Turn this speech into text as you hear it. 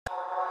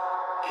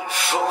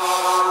If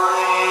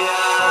only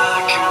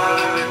I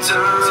could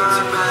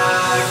turn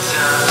back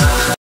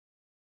time.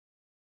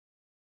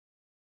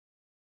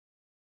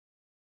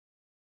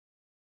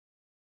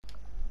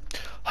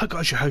 Hi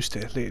guys, your host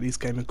here, Lee's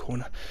Gaming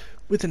Corner,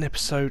 with an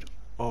episode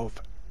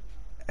of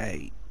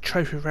a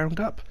trophy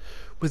roundup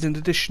with an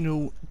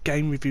additional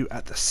game review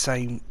at the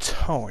same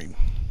time.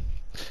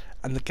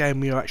 And the game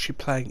we are actually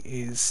playing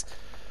is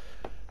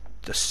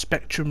the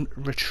Spectrum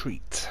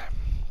Retreat.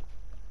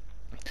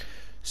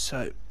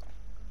 So,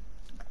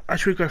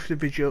 as we go through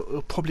the video,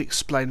 it'll probably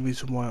explain the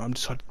reason why I'm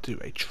decided to do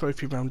a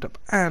trophy roundup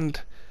and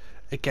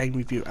a game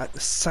review at the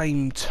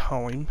same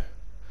time,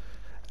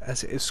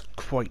 as it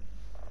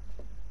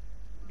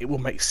will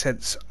make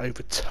sense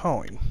over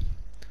time.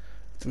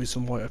 The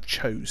reason why I've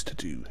chose to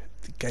do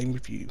the game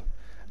review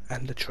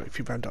and the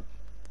trophy roundup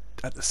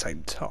at the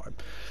same time.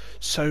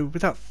 So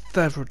without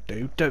further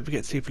ado, don't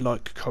forget to leave a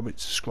like,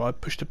 comment,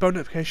 subscribe, push the bell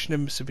notification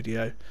and miss a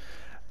video.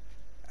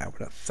 And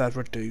without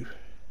further ado,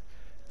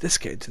 let's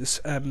get into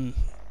this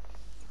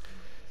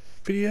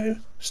video,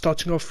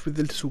 starting off with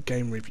a little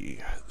game review.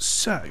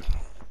 So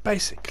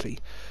basically,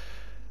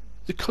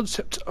 the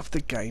concept of the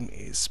game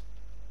is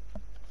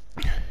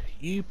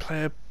you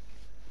play a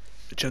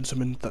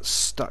gentleman that's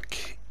stuck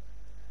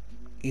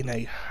in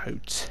a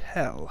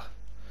hotel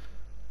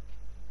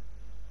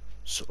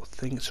sort of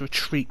thing. It's a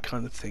retreat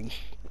kind of thing,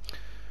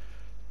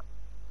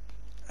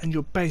 and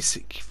your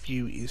basic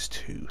view is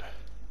to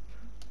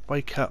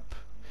wake up.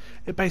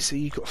 Basically,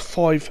 you've got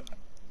five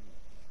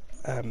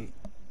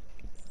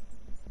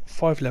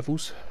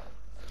levels,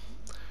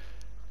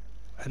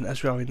 and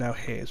as we are now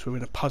here, is we're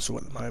in a puzzle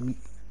at the moment,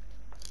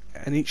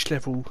 and each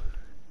level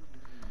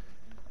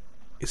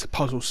is a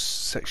puzzle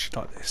section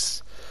like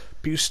this.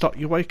 But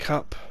you wake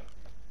up,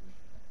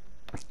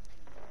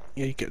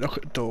 you get a knock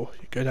at the door,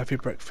 you go and have your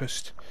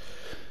breakfast,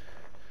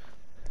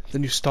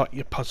 then you start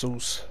your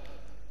puzzles.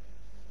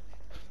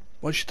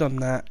 Once you've done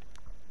that,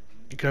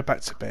 you go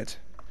back to bed,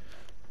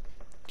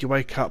 you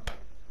wake up,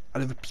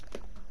 and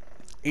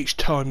each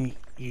time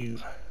you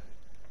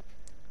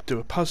do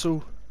a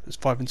puzzle, there's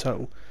 5 in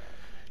total,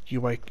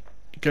 you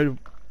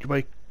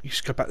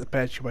just go back to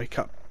bed, you wake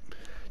up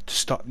to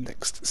start the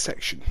next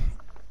section.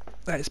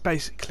 That is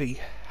basically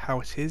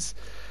how it is.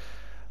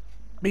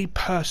 Me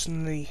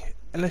personally,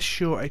 unless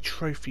you're a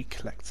trophy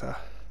collector,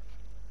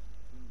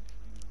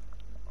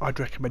 I'd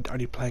recommend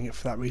only playing it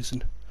for that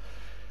reason.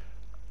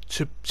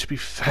 To be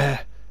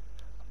fair,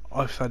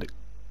 I found it,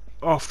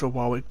 after a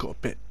while, it got a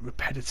bit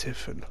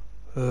repetitive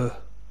and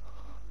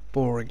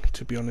boring,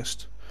 to be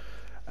honest.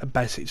 And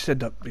basically just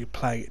ended up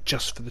playing it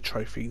just for the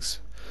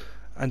trophies.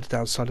 And the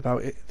downside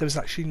about it, there was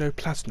actually no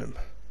platinum.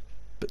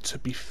 But to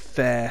be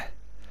fair,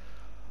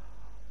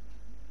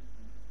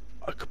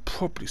 I could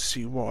probably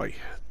see why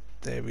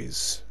there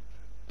is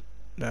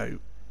no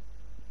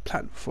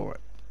platinum for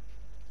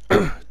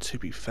it. To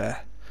be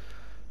fair,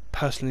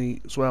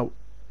 personally as well,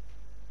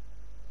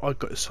 I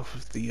got this off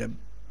of the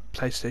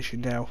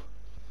PlayStation Now.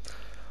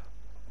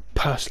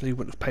 Personally,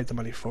 wouldn't have paid the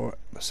money for it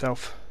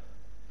myself.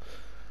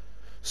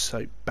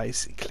 So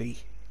basically,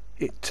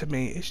 it to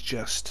me is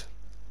just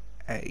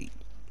got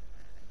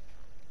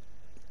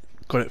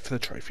it for the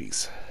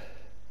trophies.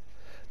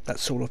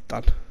 That's all I've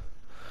done.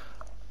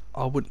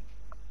 I wouldn't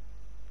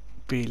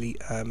really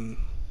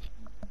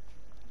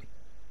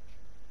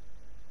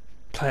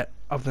play it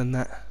other than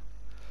that.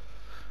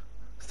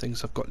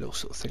 Things I've got a little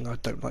sort of thing. I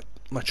don't like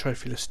my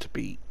trophy list to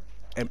be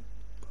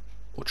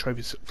or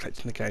trophies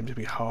collected in the game to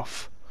be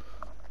half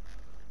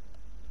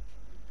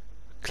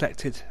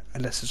collected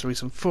unless there's a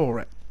reason for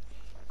it.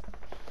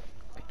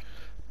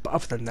 But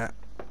other than that,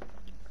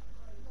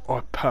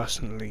 I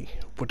personally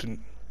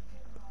wouldn't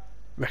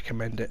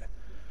recommend it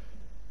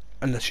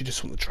unless you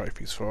just want the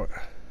trophies for it.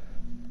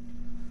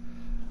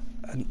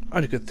 And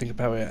only good thing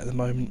about it at the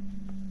moment,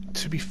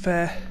 to be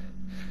fair,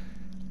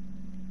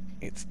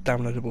 it's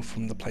downloadable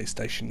from the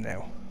PlayStation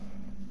Now.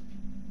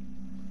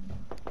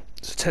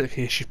 So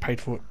technically yes, you've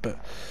paid for it, but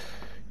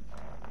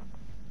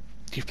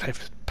you've paid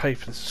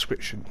for the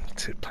subscription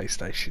to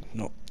PlayStation,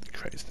 not the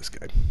creators of this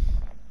game.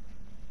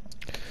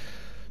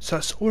 So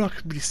that's all I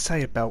can really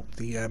say about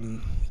the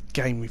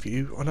game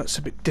review. I know it's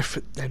a bit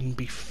different than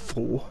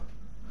before.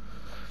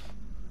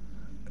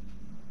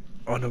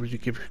 I normally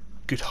give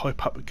good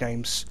hype up with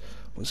games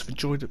once I've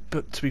enjoyed it,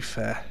 but to be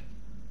fair,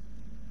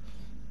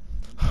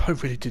 I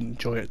really didn't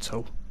enjoy it at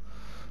all.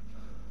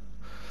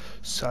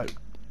 So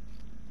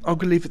I'm going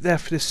to leave it there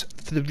for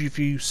the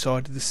review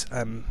side of this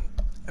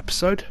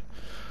episode,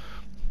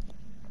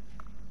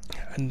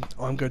 and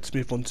I'm going to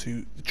move on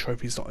to the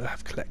trophies that I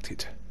have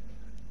collected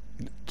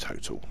in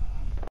total.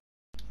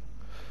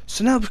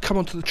 So now we've come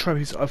on to the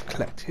trophies that I've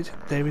collected.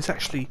 There is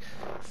actually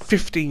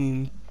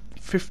 15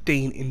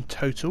 in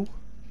total.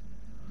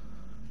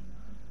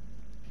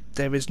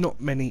 There is not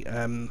many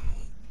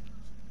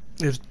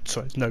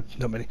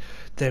not many.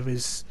 There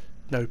is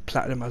no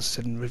platinum, as I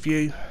said in the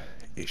review.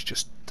 It's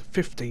just the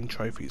 15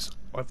 trophies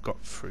I've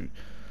got through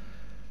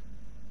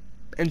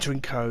entering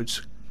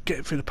codes,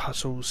 getting through the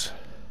puzzles,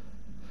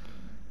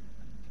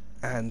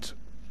 and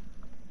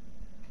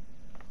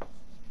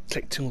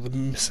collecting all the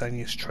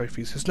miscellaneous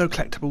trophies. There's no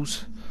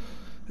collectibles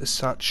as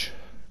such.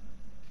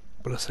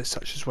 When I say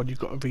such as one, you've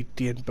got to read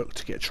the end book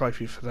to get a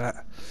trophy for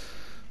that.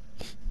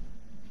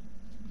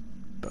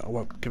 But I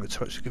won't give it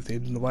too much to give the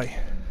end away.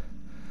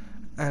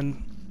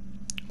 And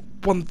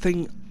one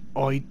thing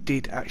I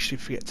did actually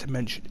forget to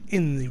mention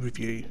in the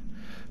review,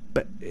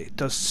 but it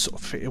does sort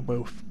of fit in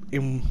well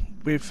in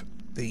with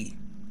the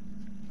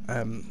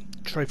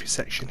trophy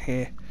section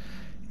here,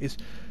 is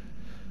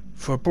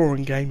for a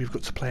boring game you've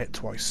got to play it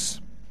twice.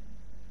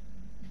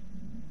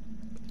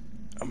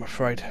 I'm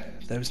afraid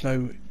there's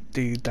no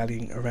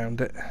dilly-dallying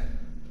around it,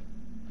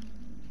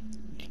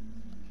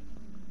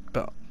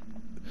 but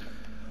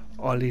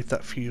I'll leave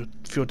that for your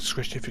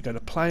discretion if you're going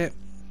to play it.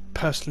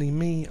 Personally,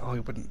 me, I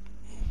wouldn't,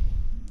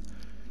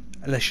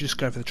 unless you're just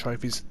going for the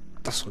trophies.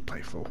 That's what I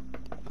play for.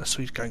 That's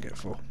what you go and get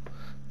for.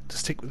 To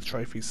stick with the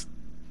trophies,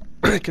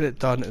 get it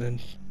done, and then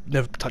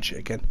never touch it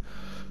again.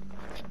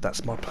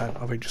 That's my plan.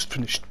 I've already just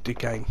finished the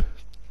game,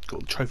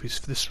 got the trophies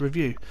for this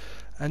review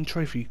and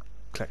trophy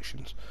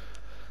collections,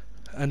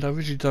 and I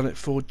originally done it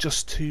for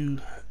just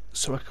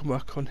so I can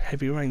work on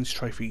Heavy Rain's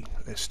trophy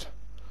list,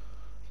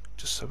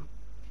 just so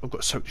I've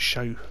got something to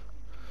show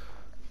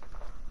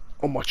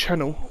on my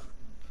channel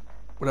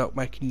without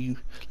making you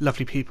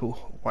lovely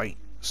people wait.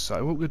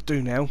 So what we're going to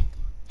do now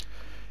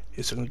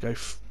is I'm going to go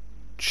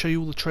show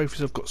you all the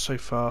trophies I've got so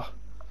far,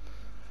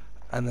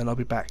 and then I'll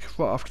be back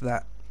right after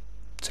that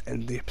to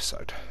end the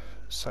episode.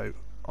 So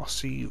I'll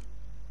see you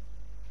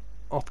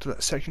after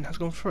that section has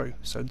gone through.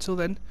 So until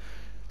then,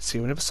 see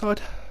you on the other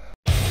side.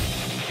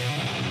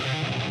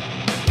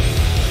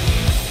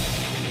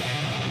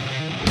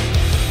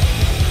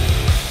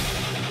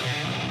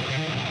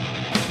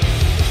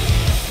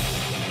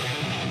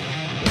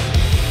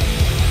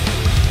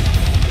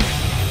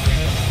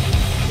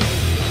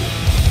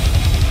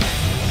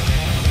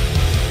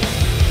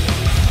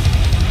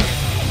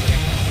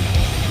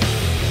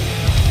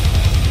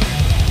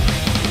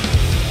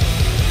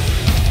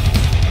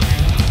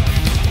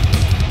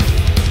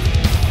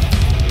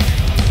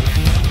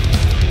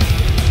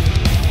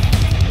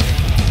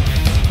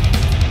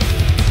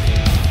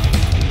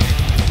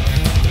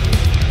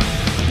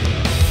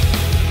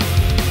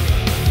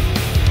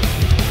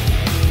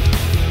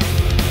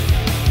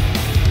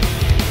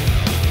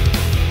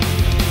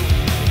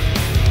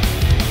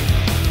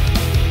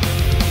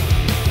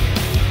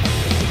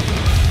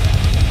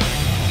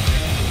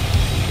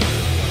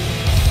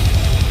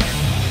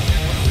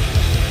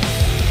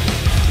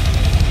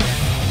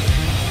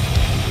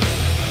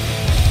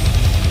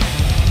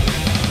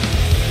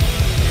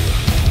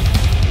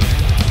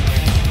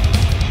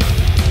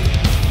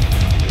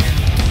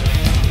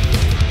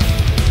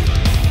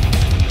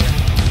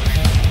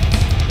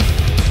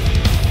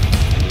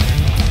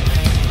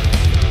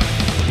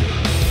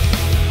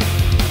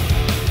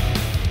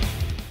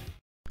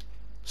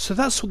 So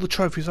that's all the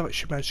trophies I've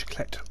actually managed to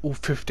collect, all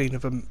 15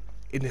 of them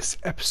in this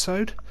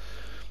episode.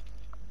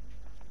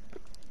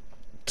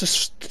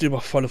 Just to do my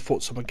final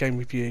thoughts on my game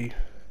review,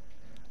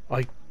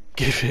 I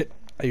give it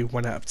a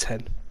 1 out of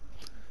 10.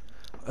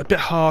 A bit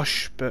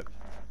harsh, but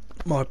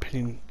my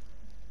opinion,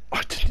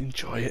 I didn't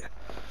enjoy it.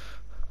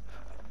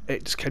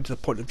 It just came to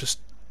the point of just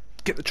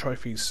get the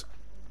trophies,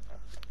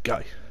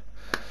 go.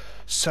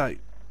 So,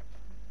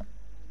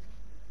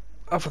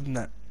 other than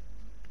that,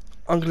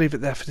 I'm going to leave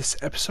it there for this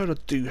episode. I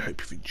do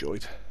hope you've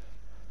enjoyed.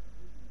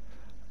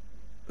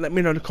 Let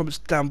me know in the comments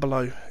down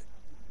below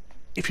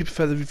if you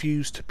prefer the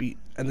reviews to be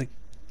and the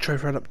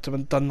trophy roundup to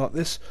be done like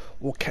this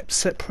or kept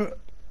separate.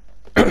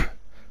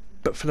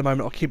 But for the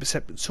moment I'll keep it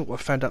separate until what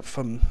I found out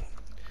from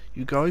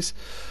you guys.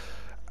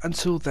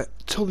 Until the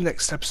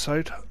next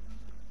episode,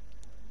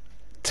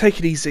 take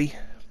it easy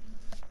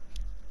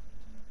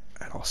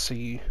and I'll see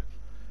you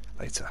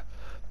later.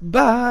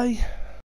 Bye.